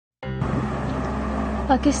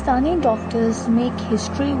Pakistani doctors make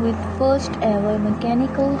history with first ever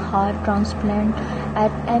mechanical heart transplant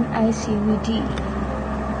at NICVD.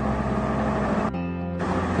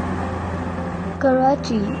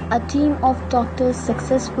 Karachi, a team of doctors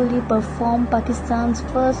successfully performed Pakistan's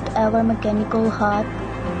first ever mechanical heart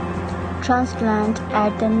transplant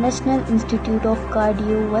at the National Institute of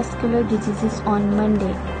Cardiovascular Diseases on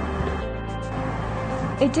Monday.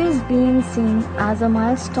 It is being seen as a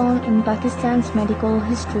milestone in Pakistan's medical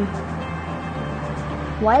history.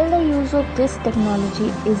 While the use of this technology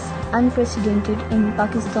is unprecedented in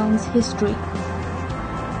Pakistan's history,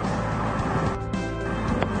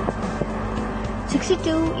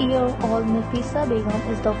 62-year-old Nafisa Begum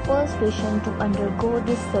is the first patient to undergo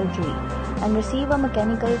this surgery and receive a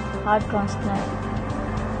mechanical heart transplant.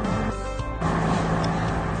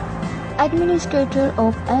 Administrator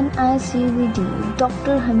of NICVD,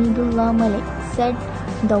 Dr. Hamidullah Malik, said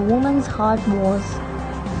the woman's heart was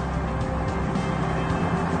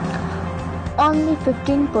only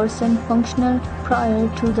 15% functional prior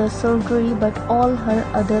to the surgery, but all her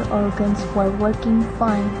other organs were working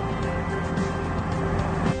fine.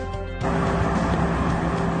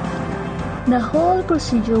 The whole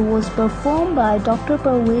procedure was performed by Dr.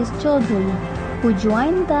 Parvez Chaudhary, who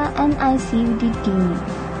joined the NICVD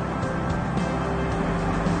team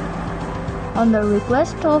on the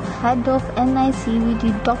request of head of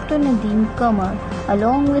NICVD Dr. Nadeem Qamar,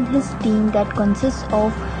 along with his team that consists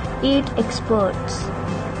of 8 experts.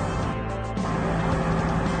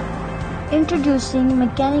 Introducing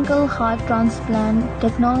mechanical heart transplant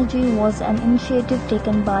technology was an initiative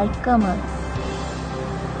taken by Qamar.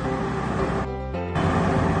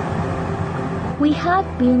 We have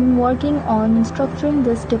been working on structuring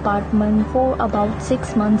this department for about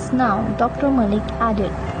 6 months now, Dr. Malik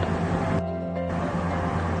added.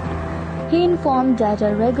 He informed that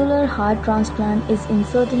a regular heart transplant is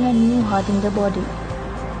inserting a new heart in the body.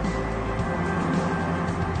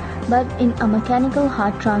 But in a mechanical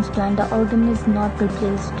heart transplant, the organ is not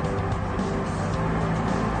replaced.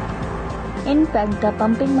 In fact, the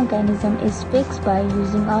pumping mechanism is fixed by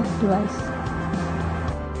using a device.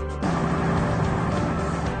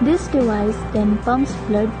 This device then pumps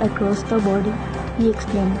blood across the body, he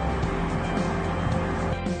explained.